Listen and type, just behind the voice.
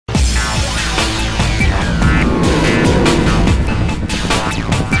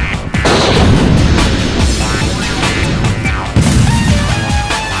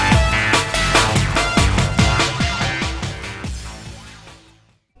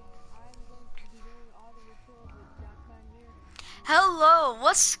Hello,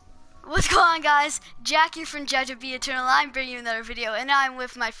 what's going on, guys? Jack here from JajaB Eternal. I'm bringing you another video, and I'm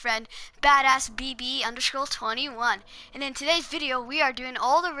with my friend Badass BB underscore 21. And in today's video, we are doing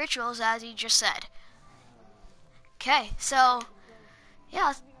all the rituals as he just said. Okay, so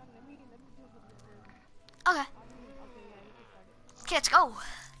yeah. Okay, let's go.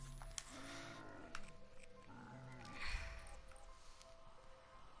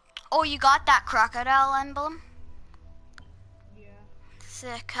 Oh, you got that crocodile emblem?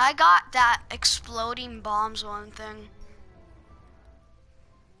 Sick. I got that exploding bombs one thing.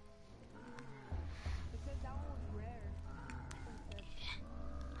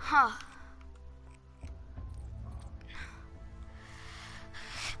 Huh.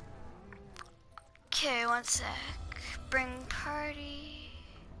 Okay, one sec. Bring party.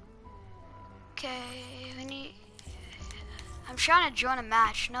 Okay, we need... I'm trying to join a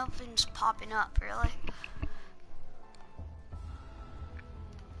match. Nothing's popping up, really.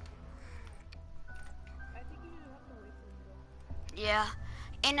 Yeah,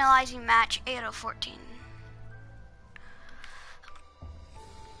 analyzing match 8 of 14.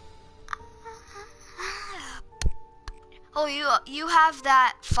 Oh, you have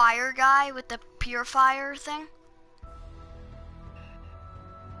that fire guy with the purifier thing?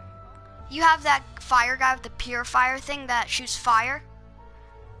 You have that fire guy with the purifier thing that shoots fire?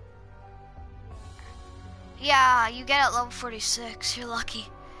 Yeah, you get at level 46. You're lucky.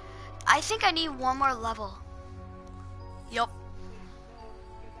 I think I need one more level. Yup.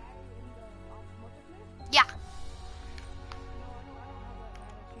 Yeah.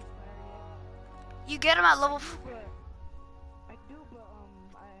 You get him at level. I do, but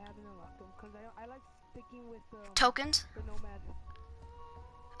I haven't unlocked them because I like sticking with tokens. The nomad.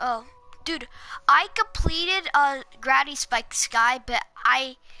 Oh, dude, I completed Gravity Spike Sky, but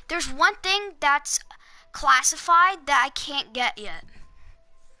there's one thing that's classified that I can't get yet.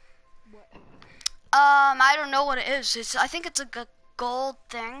 What? I don't know what it is. I think it's a gold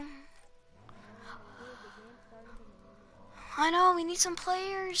thing. I know, we need some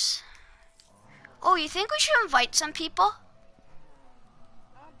players. Oh, you think we should invite some people?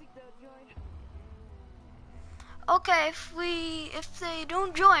 I don't think they'll join. Okay, if they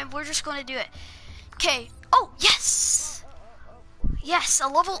don't join, we're just gonna do it. Okay. Oh, yes! Yes, a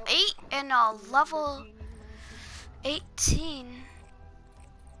level 8 and a level 18.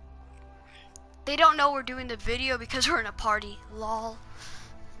 They don't know we're doing the video because we're in a party. Lol.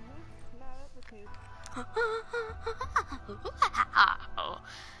 Nah, that's okay.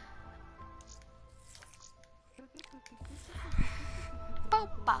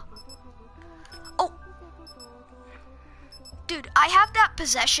 Oh, dude, I have that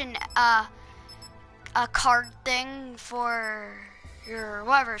possession a card thing for your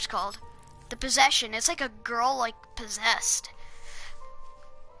whatever it's called. The possession. It's like a girl like possessed.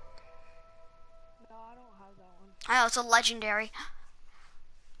 No, I don't have that one. I know, it's a legendary.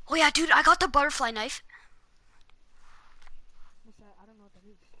 Oh yeah, dude, I got the butterfly knife. What's that? I don't know what that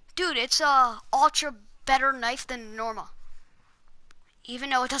is. Dude, it's a ultra better knife than normal. Even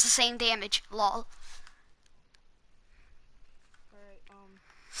though it does the same damage. Lol. Alright,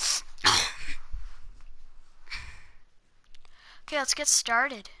 Okay, let's get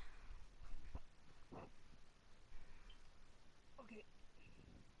started. okay.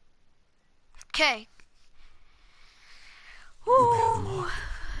 Okay. Woo.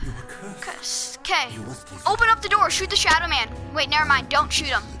 Okay. Open up the door. Shoot the Shadow Man. Wait, never mind. Don't shoot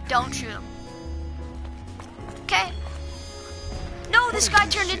him. Don't shoot him. Okay. No, this guy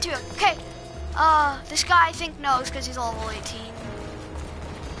turned into it. Okay. This guy I think knows because he's level 18.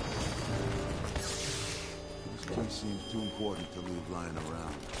 This place seems too important to leave lying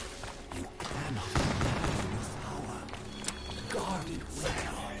around. You cannot use power. Guard it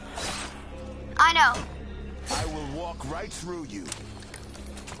well. I know. I will walk right through you.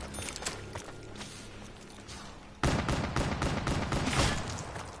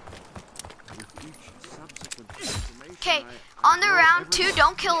 Okay, on the round 2,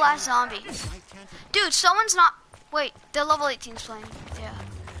 don't kill last zombie. Dude, someone's not... Wait, the level 18's playing. Yeah.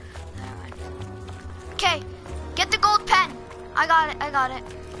 Okay, get the gold pen. I got it.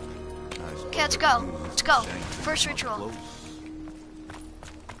 Okay, let's go. Let's go. First ritual.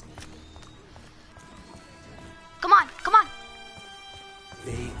 Come on.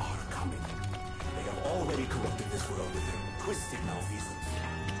 They are coming. They have already corrupted this world with their twisted malfeasance.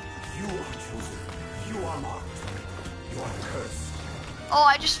 You are chosen. You are marked. You are cursed. Oh,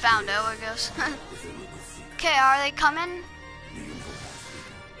 I just found out, I guess. Okay, are they coming?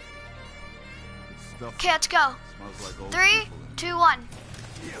 Okay, let's go. 3, 2, 1.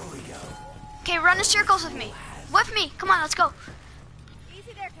 Here we go. Okay, run in circles with me. Come on, let's go.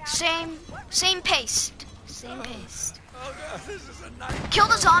 Same pace. Same pace. Oh god, this is a nightmare. Kill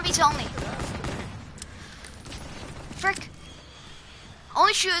the zombies only. Frick.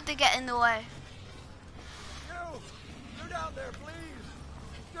 Only shoot if they get in the way. You down there, please.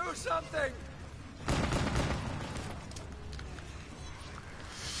 Do something.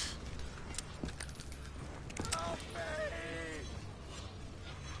 Help me.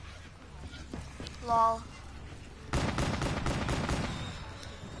 Lol.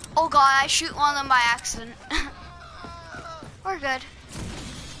 Oh god, I shoot one of them by accident. We're good.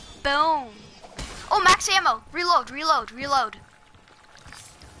 Boom. Oh, max ammo. Reload, reload, reload.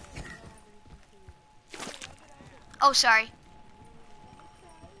 Oh, sorry.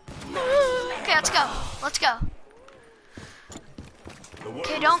 Okay, let's go. Let's go.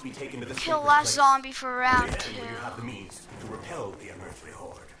 Okay, don't kill last zombie for round 2. You have the means to repel the unearthly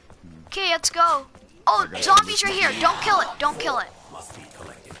horde. Okay, let's go. Oh, zombies right here. Don't kill it. Don't kill it. Must be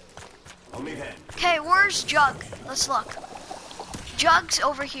collected. Only then. Okay, where's Jug? Let's look. Jug's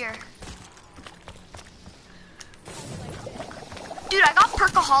over here. Dude, I got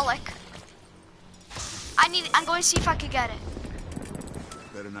Perkaholic. I'm going to see if I could get it.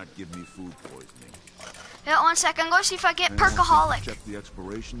 Better not give me food poisoning. Yeah, 1 sec. I'm going to see if I get Anyone Perkaholic. Check the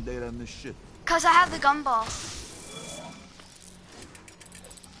expiration date on this shit. Because I have the gumball.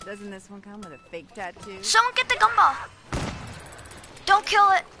 Doesn't this one come with a fake tattoo? Someone get the gumball. Don't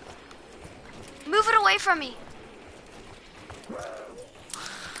kill it. Move it away from me.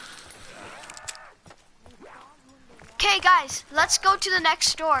 Okay, guys, let's go to the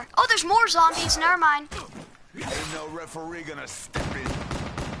next door. Oh, there's more zombies. Never mind. Ain't no referee gonna step in.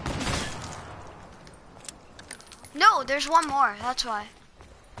 No, there's one more. That's why.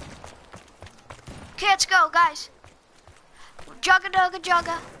 Okay, let's go, guys. Jugga dugga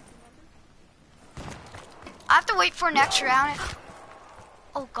jugga. I have to wait for next round.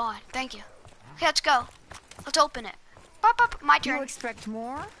 Oh god, thank you. Okay, let's go. Let's open it. Pop, pop, my You turn. expect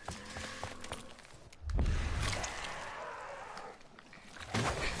more?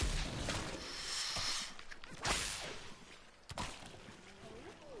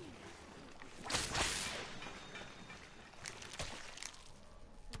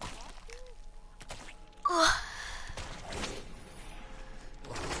 Ugh.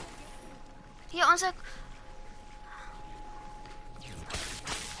 Yeah, 1 sec.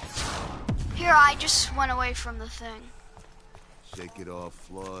 Here, I just went away from the thing. Shake it off,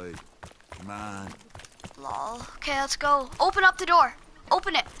 Floyd. Come on. Lol. Okay, let's go. Open up the door.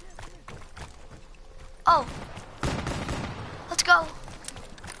 Open it. Oh. Let's go.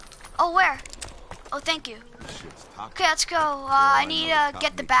 Oh, where? Oh, thank you. This shit's toxic. Okay, let's go. For all I know, need the to cop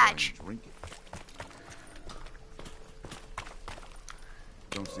get the may badge. try and drink it.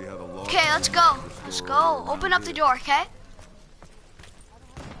 Don't see how the law. Okay, let's go. Let's go. Open up the door, okay?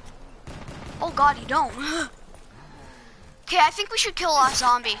 Oh god, you don't. Okay, I think we should kill a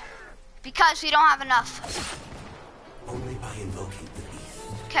zombie. Because we don't have enough. Only by invoking the beast.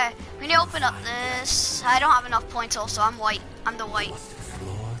 Okay, we need to open up this. I don't have enough points also. I'm white. I'm the white. Must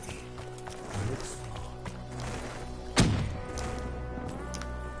explore the unexplored.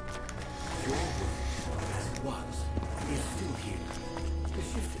 Your world, as it was, is still here. It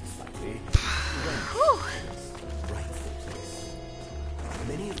shifted slightly. Whew. Rightful place.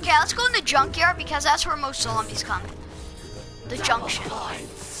 Many of the Okay, let's go in the junkyard because that's where most zombies come. The junction.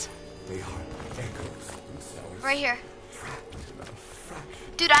 lines, they are echoes of themselves. Right here. Trapped in a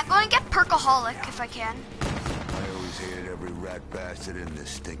fraction. Dude, I'm going to get Perkaholic if I can. I always hated every rat bastard in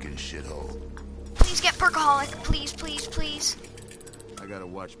this stinking shithole. Please get Perkaholic. Please, please, please. I gotta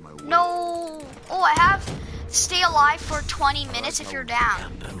watch my weight. No. Oh, I have stay alive for 20 minutes if you're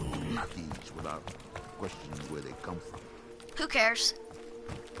down. Keys without questioning where they come from. Who cares?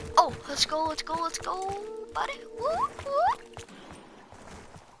 Oh, let's go, let's go, let's go, buddy. Woo, woo.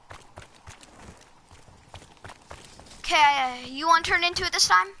 Okay, you want to turn into it this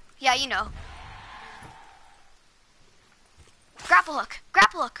time? Yeah, you know. Grapple hook,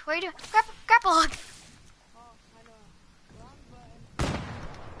 grapple hook. What are you doing? Grapple hook.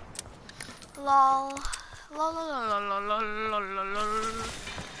 Lol. Lol, lol, lol, lol, lol, lol, lol, lol.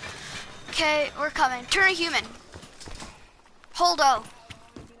 Okay, we're coming. Turn a human. Hold O.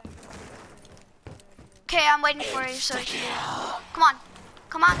 Okay, I'm waiting for you, so come on.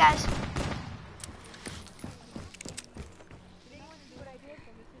 Come on, guys.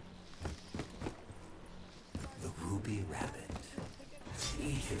 The Ruby Rabbit.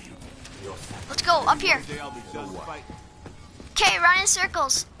 Each of you, your Let's go, up here. Okay, run in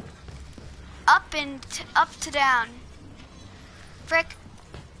circles. Up and up to down. Frick.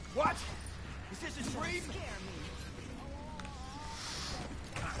 What? Is this a dream?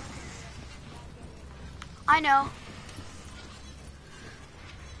 I know.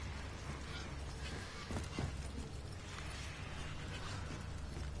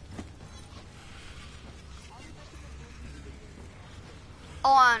 Oh,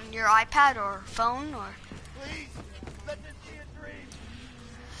 on your iPad or phone or? Please, let this be a dream.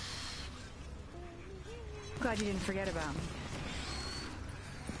 Glad you didn't forget about me.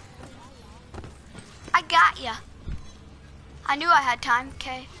 I got ya. I knew I had time,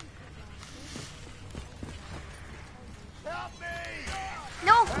 okay? Help me!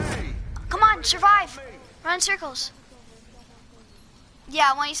 No! Hey! Come on, survive! Run in circles.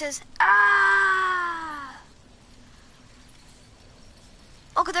 Yeah, when he says, ah!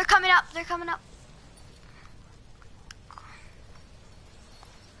 Okay, they're coming up, they're coming up.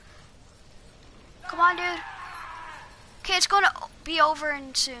 Come on, dude. Okay, it's gonna be over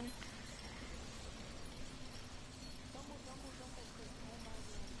and soon.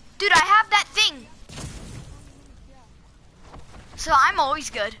 Dude, I have that thing. So I'm always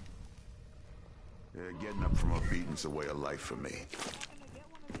good. Yeah, getting up from a beating's a way of life for me.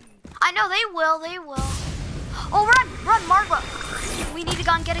 I know they will, they will. Oh, run, Margwa. We need a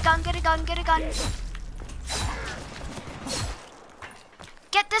gun, get a gun, get a gun, get a gun.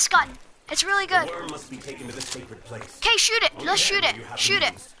 Get this gun. It's really good. The worm must be taken to the sacred place. Okay, shoot it. Only Let's then shoot will it. you have Shoot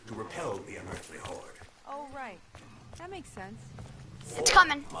it. means to repel the unearthly horde. Oh, right. That makes sense. It's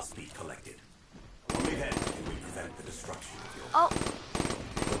coming. Must be collected. Only then can we prevent the destruction of your Oh,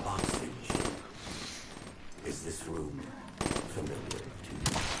 the boxing gym. Is this room familiar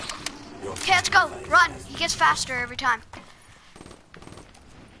to you? okay, let's go. Run. He gets faster every time.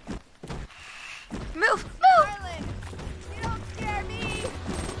 Move, move. Island, you don't scare me.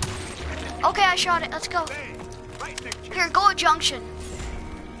 Okay, I shot it. Let's go. Here, go to junction.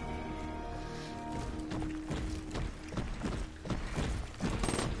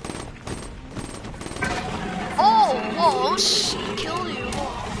 Oh, whoa, she killed you.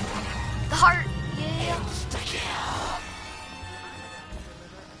 The heart, yeah.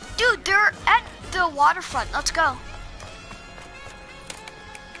 Dude, they're at the waterfront. Let's go.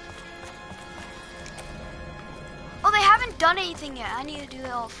 Oh, they haven't done anything yet. I need to do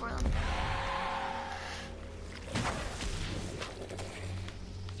it all for them.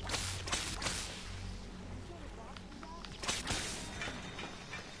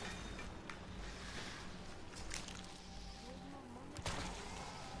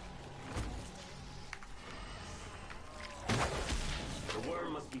 The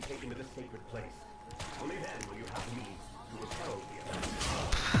worm must be taken to the sacred place. Only then will you have means to repel the unearthly.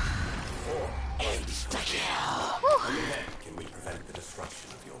 Only then can we prevent the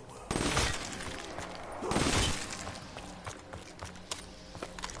destruction of your world.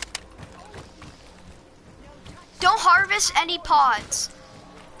 Don't harvest any pods.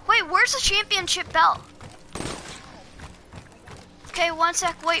 Wait, where's the championship belt? Okay, one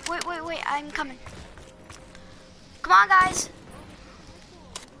sec. Wait. I'm coming. Come on, guys.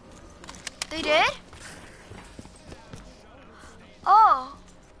 They did? Oh,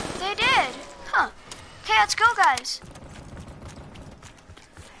 they did. Huh. Okay, let's go, guys.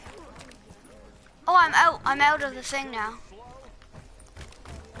 Oh, I'm out. I'm out of the thing now.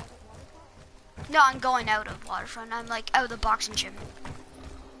 No, I'm going out of Waterfront. I'm like out of the boxing gym.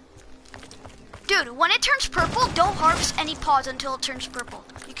 Dude, when it turns purple, don't harvest any pods until it turns purple.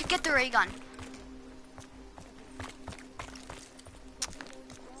 You could get the ray gun.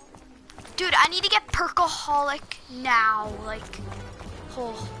 Dude, I need to get Perkaholic now. Like,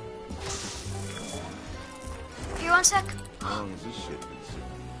 oh. Here, one sec. How long has this shit been sitting?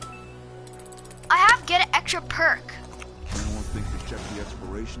 I have get an extra perk. Anyone think to check the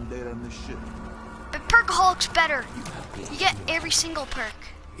expiration date on this shit? But Perkaholic's better. You get every single perk.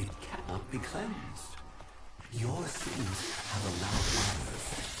 It cannot be cleansed. Your sins have allowed others.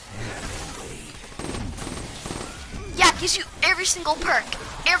 Yeah, it gives you every single perk.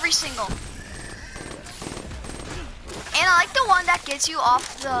 Every single. And I like the one that gets you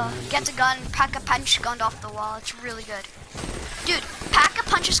off the, gets a gun, pack a punch gun off the wall. It's really good. Dude, pack a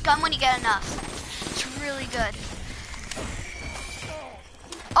punch's gun when you get enough. It's really good.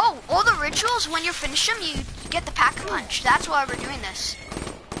 Oh, all the rituals, when you finish them, you get the pack a punch. That's why we're doing this.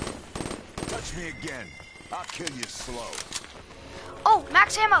 Touch me again. I'll kill you slow. Oh,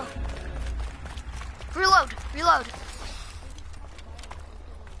 max ammo. Reload.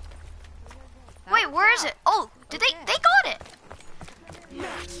 Wait, where is it? Oh, did they got it.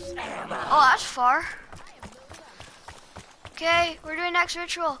 Oh, that's far. Okay, we're doing next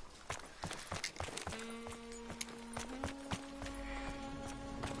ritual.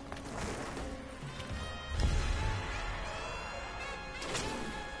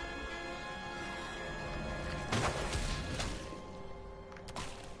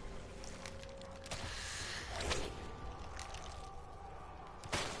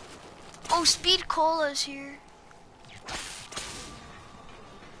 Oh, Speed Cola's here.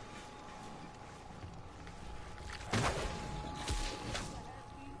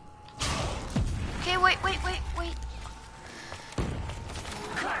 Okay, wait.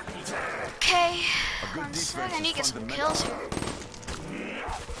 Okay, one sec, I need to get some kills here.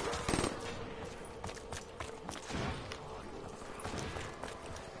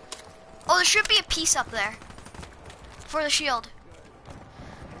 Oh, there should be a piece up there for the shield.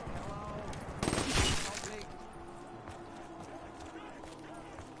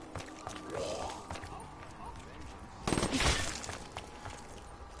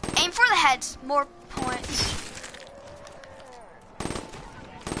 Aim for the heads, more points.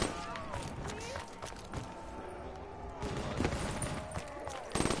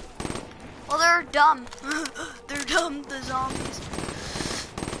 Well, they're dumb. They're dumb, the zombies.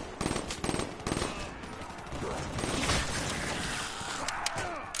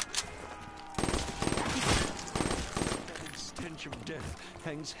 The stench of death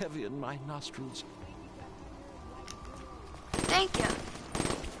hangs heavy in my nostrils. Thank you.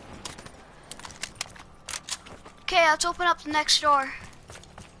 Okay, let's open up the next door.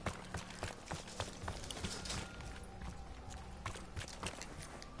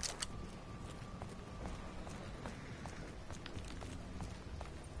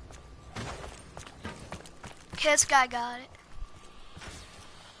 Okay, this guy got it.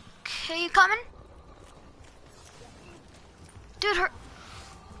 Okay, you coming? Dude,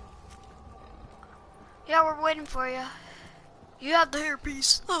 yeah, we're waiting for you. You have the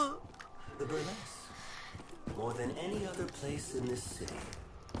hairpiece. The burlesque. More than any other place in this city,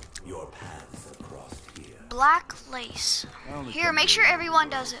 your paths have crossed here. Black lace. Here, make sure everyone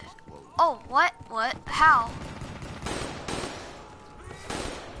does it. Oh, what? What? How?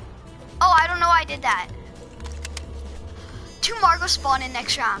 Oh, I don't know I did that. 2 Margos spawn in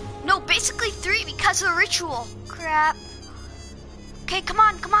next round. No, basically 3 because of the ritual. Crap. Okay, come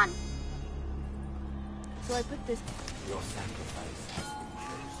on. So I put this. Your sacrifice has been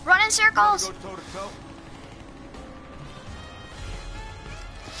chosen. Run in circles. Go toe to toe.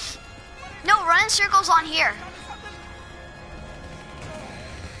 No, run in circles on here.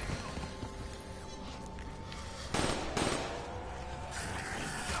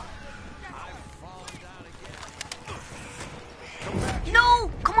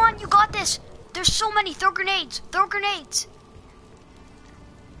 No, come on, you got this. There's so many. Throw grenades. Throw grenades.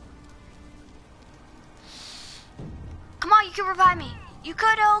 Come on, you can revive me. You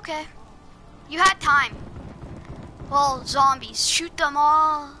could, oh, okay. You had time. Well, zombies, shoot them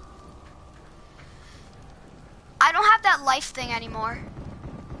all. I don't have that life thing anymore.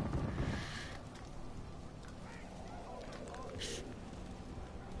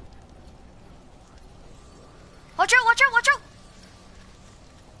 Watch out, watch out, watch out!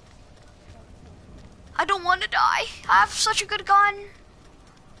 I don't want to die. I have such a good gun.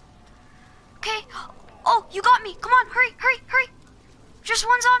 Okay. Oh, you got me. Come on, hurry, hurry, hurry. Just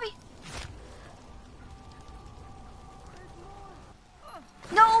one zombie.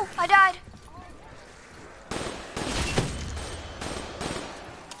 No, I died.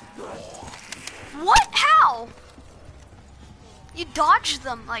 What? How? You dodged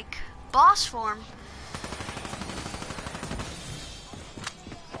them like boss form.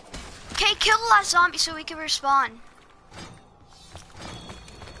 Okay, kill the last zombie so we can respawn.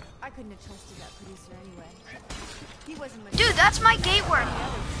 I couldn't have trusted that producer anyway. He wasn't much. Dude, that's my gate worm.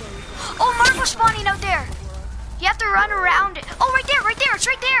 Oh, Margot's spawning out there. You have to run around it. Oh, right there, it's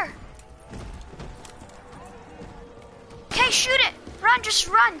right there. Okay, shoot it. Run, just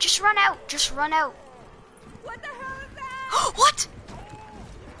run out, just run out. What the hell is that? What?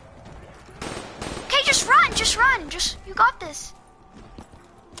 Okay, just run, you got this.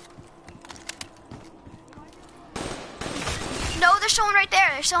 No, there's someone right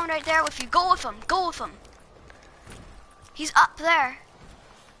there, with you. Go with him. He's up there.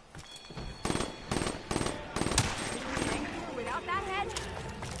 Without that head?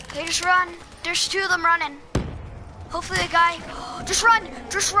 Okay, just run. There's 2 of them running. Hopefully the guy, just run.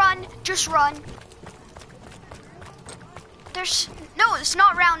 No, it's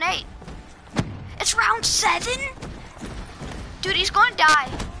not round 8. It's round 7? Dude, he's gonna die.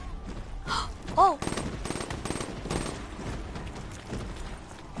 Oh.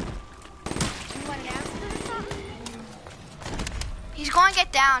 You want an answer or something? He's going to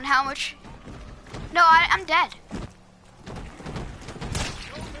get down. How much? No, I'm dead.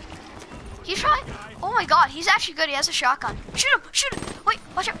 He's trying. Oh my god, he's actually good. He has a shotgun. Shoot him. Wait,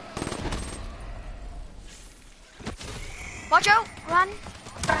 watch out. Watch out, run.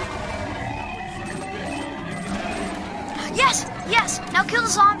 Yes, Yes, now kill the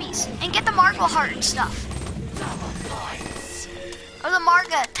zombies and get the Margwa heart and stuff. Or the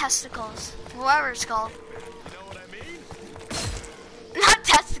Marga testicles, whatever it's called. Not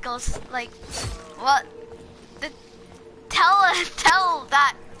testicles, like, what? Tell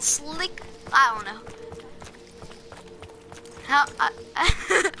that slick, I don't know. How,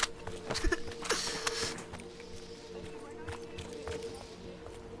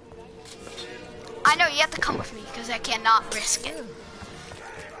 I know, you have to come with me, because I cannot risk it.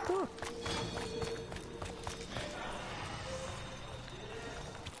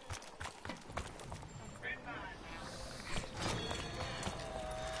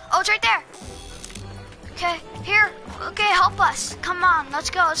 Oh, it's right there. Okay, here. Okay, help us. Come on, let's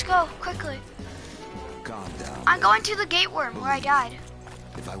go, quickly. Calm down. I'm going to the gate worm where I died.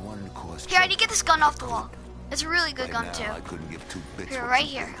 If I wanted to cause Here, I need to get this gun off the wall. It's a really good gun, now, too. I couldn't give two bits. Here, what right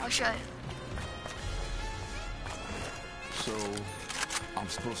you here. think. I'll show you. So, I'm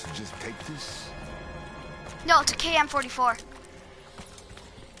supposed to just take this? No, it's a KM44.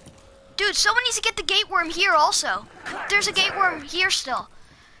 Dude, someone needs to get the gate worm here also. There's a gate worm here still.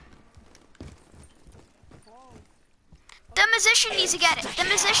 The musician needs to get it. The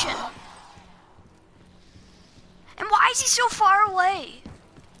musician. And why is he so far away?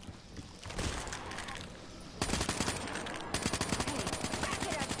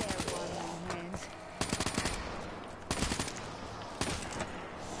 Get up there, Warren Wins.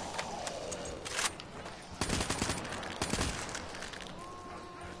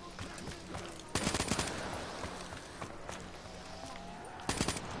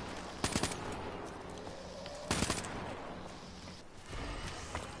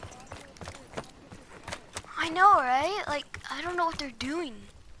 I know, right? Like, I don't know what they're doing.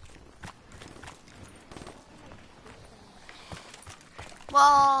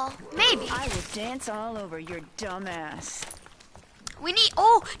 Well, maybe. I will dance all over your dumb ass. We need,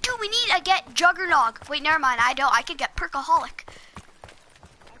 oh, dude, we need to get Juggernog. Wait, never mind, I don't. I could get Perkaholic.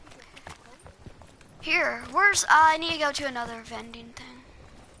 Here, where's, I need to go to another vending thing.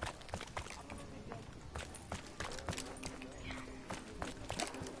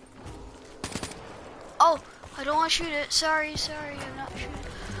 Oh, I don't want to shoot it. Sorry, I'm not shooting.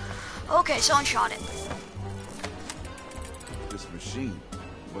 Okay, someone shot it. This machine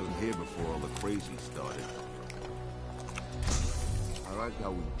wasn't here before all the crazy started. I like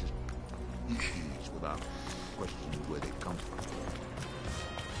how we just eat these without questioning where they come from.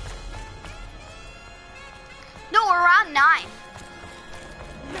 No, we're around 9.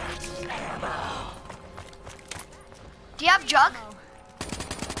 Do you have Jug?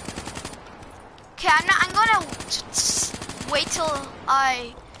 Okay, I'm gonna wait till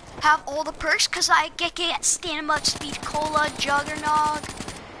I have all the perks, cause I get Stamina, Speed Cola, Juggernog.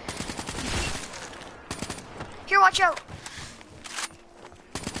 Here, watch out.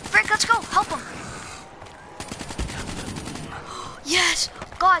 Frank, let's go, help him. Yes,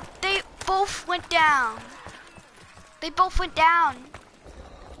 God, they both went down. They both went down.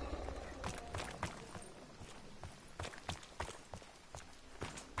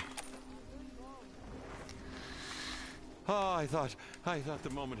 Oh, I thought the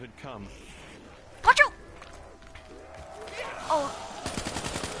moment had come. Watch out! Oh.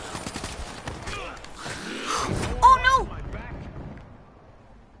 Oh no!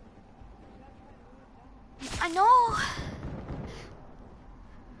 I know.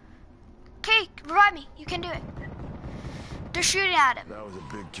 Okay, revive me. You can do it. They're shooting at him. That was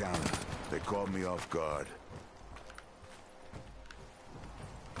a big counter. They caught me off guard.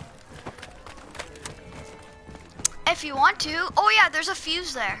 If you want to. Oh yeah, there's a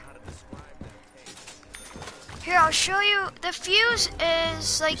fuse there. Here, I'll show you. The fuse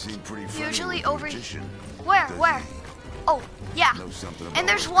is like You seem pretty friendly usually with the over. magician. Where? Does Where? he Oh, yeah. know something about And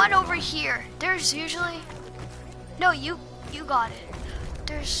there's what's one going over on? here. There's usually. No, you got it.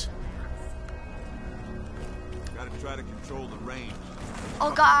 There's. Gotta try to control the range.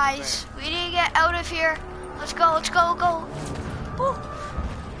 Oh, guys, we need to get out of here. Let's go. Go. Woo.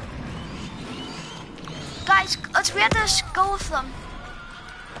 Guys, we have to go with them.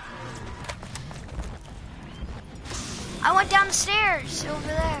 I went down the stairs over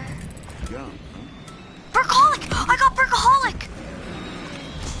there. Yeah. Perkaholic! I got Perkaholic!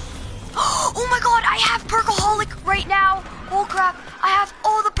 Oh my god, I have Perkaholic right now. Oh crap, I have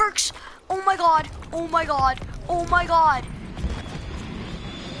all the perks. Oh my god.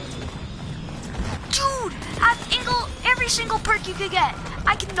 Dude, I have every single perk you could get.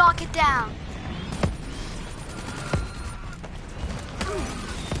 I can knock it down.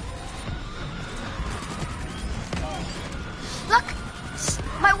 Look,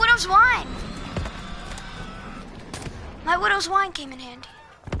 my Widow's mine. My Widow's Wine came in handy.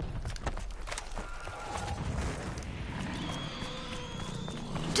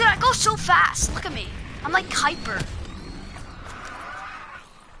 Dude, I go so fast. Look at me. I'm like hyper.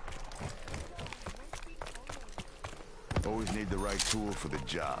 Always need the right tool for the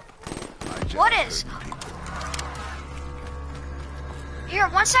job. What is? Here,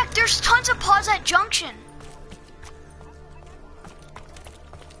 one sec. There's tons of pods at Junction.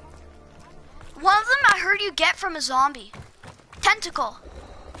 One of them I heard you get from a zombie. Tentacle.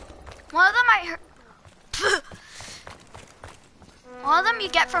 One of them I heard... One of them you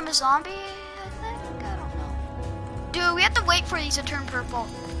get from a zombie, I think? I don't know. Dude, we have to wait for these to turn purple.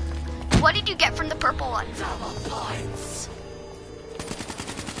 What did you get from the purple one? Double points.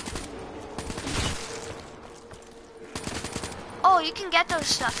 Oh, you can get those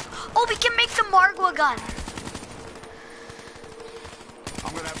stuff. Oh, we can make the Margwa gun.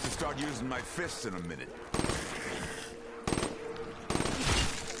 I'm gonna have to start using my fists in a minute.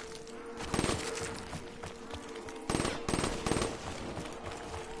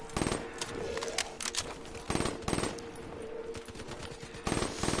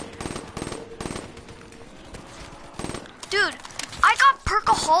 Dude, I got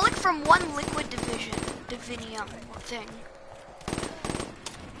Perkaholic from one Liquid Divinium thing.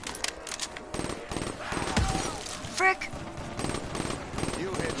 Frick. You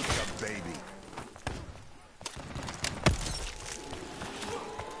hit the baby.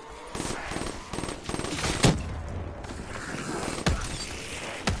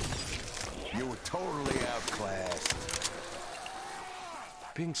 You were totally outclassed.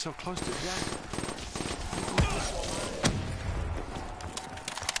 Being so close to death.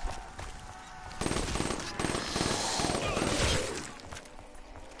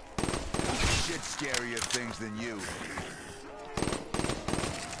 Shit scarier things than you.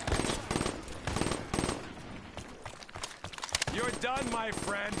 You're done, my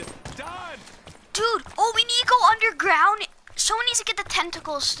friend. Done! Dude, oh, we need to go underground. Someone needs to get the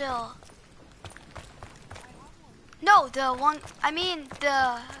tentacles still. No, the one, I mean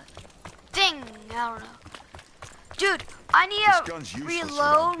the thing, I don't know. Dude, I need This to gun's useless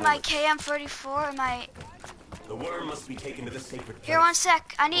reload without my bullets. KM34 and my... The worm must be taken to the sacred place. Here, one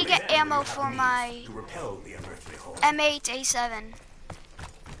sec. I need to Only get then will ammo you have for means my to repel the unearthly horde. M8A7.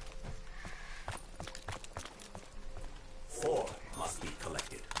 4 must be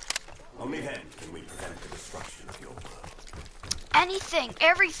collected. Only then can we prevent the destruction of your world. Anything,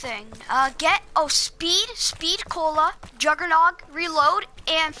 everything. Get, oh, speed cola, juggernog, reload,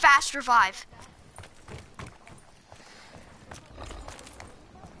 and fast revive.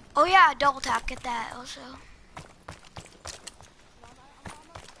 Oh yeah, double tap, get that also.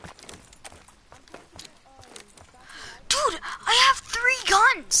 Dude, I have 3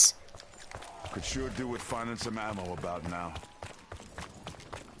 guns! Could sure do with finding some ammo about now.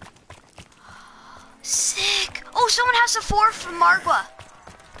 Sick! Oh, someone has a 4 from Margwa.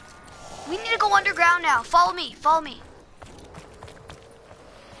 We need to go underground now. Follow me, follow me.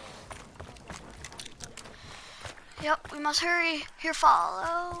 Yep, we must hurry. Here,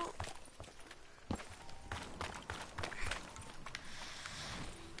 follow.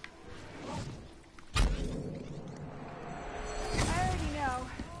 I already know.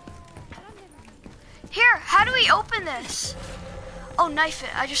 Here, how do we open this? Oh, knife it.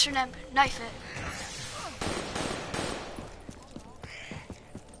 I just remembered. Knife it.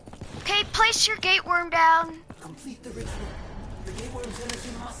 Okay, place your gate worm down. Complete the ritual. The Gateworm's energy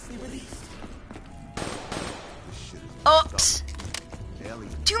must be released. This shit is Oops.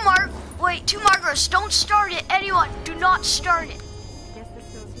 alien. Two Margaras. Don't start it. Anyone, do not start it. Guess this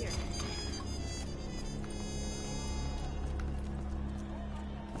goes here.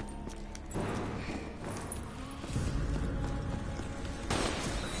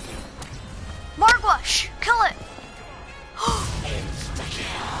 Margwa, shh, kill it.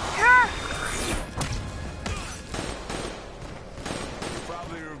 Here. You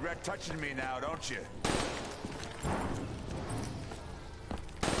probably regret touching me now, don't you?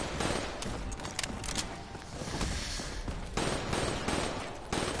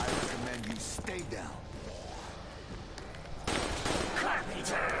 I recommend you stay down.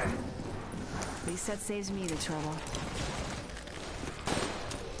 At least that saves me the trouble.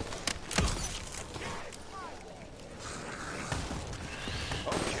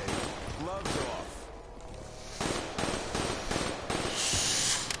 Okay, gloves off.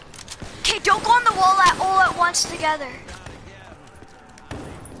 Okay, don't go on the wall all at once together.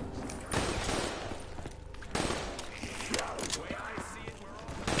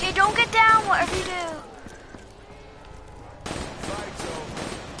 Okay, don't get down, whatever you do. Fight's over.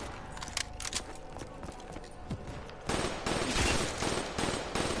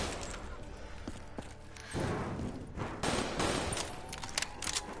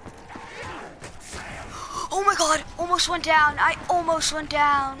 god, almost went down. I almost went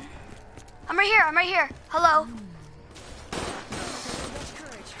down. I'm right here, I'm right here. Hello.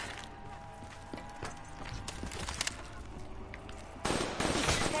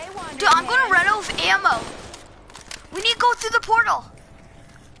 Dude, I'm gonna run out of ammo. We need to go through the portal.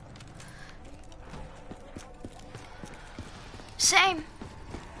 Same.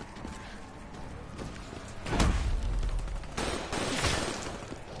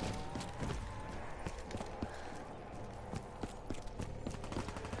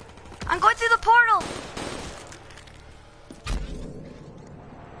 I'm going through the portal.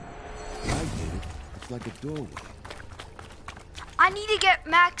 I did it. It's like a doorway. I need to get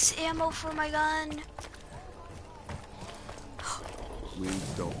max ammo for my gun.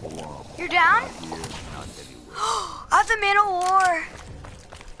 Weeds don't belong. You're down? Not here, not anywhere. I have the Man of War.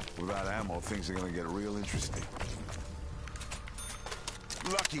 Without ammo, things are gonna get real interesting.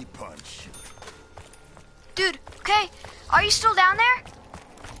 Lucky punch. Dude, okay. Are you still down there?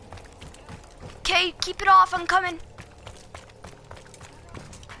 Okay, keep it off. I'm coming.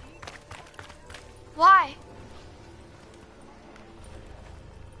 Why?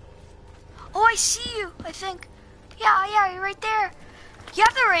 Oh, I see you, I think. Yeah, you're right there. You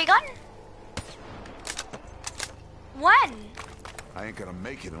have the ray gun? When? I ain't gonna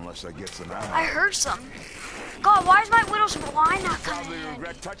make it unless I get some ammo. I heard some. God, why is my widow's wine not coming Probably in?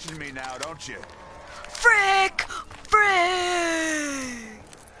 regret touching me now, don't you? Frick! Frick!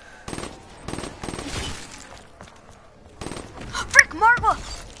 Frick, Margwa!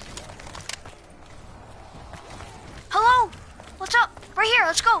 Hello? What's up? Right here,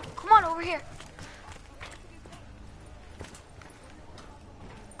 let's go. Come on, over here.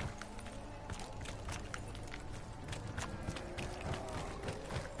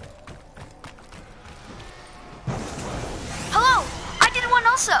 Hello! I did one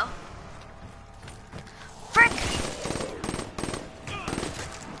also. Frick!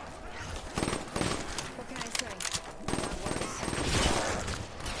 What can I say?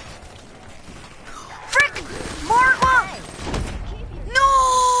 Frick! Margwa!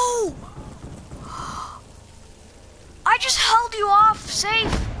 No! I just held you off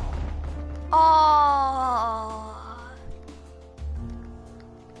safe. Oh.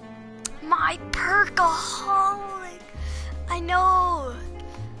 My perkaholic. I know.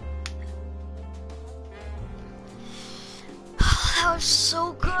 That was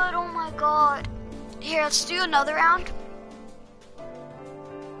so good. Oh my god. Here, let's do another round.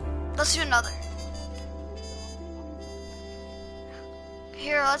 Let's do another.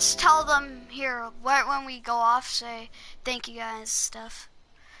 Here, let's tell them here right when we go off, say thank you guys stuff.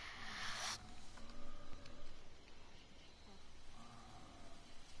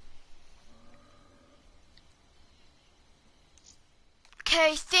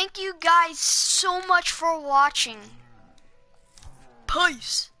 Okay, thank you guys so much for watching.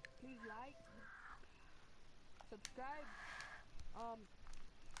 Peace. Please like, subscribe.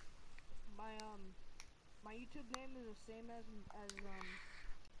 My YouTube name is the same as my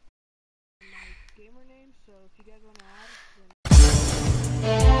gamer name, so if you guys wanna add, then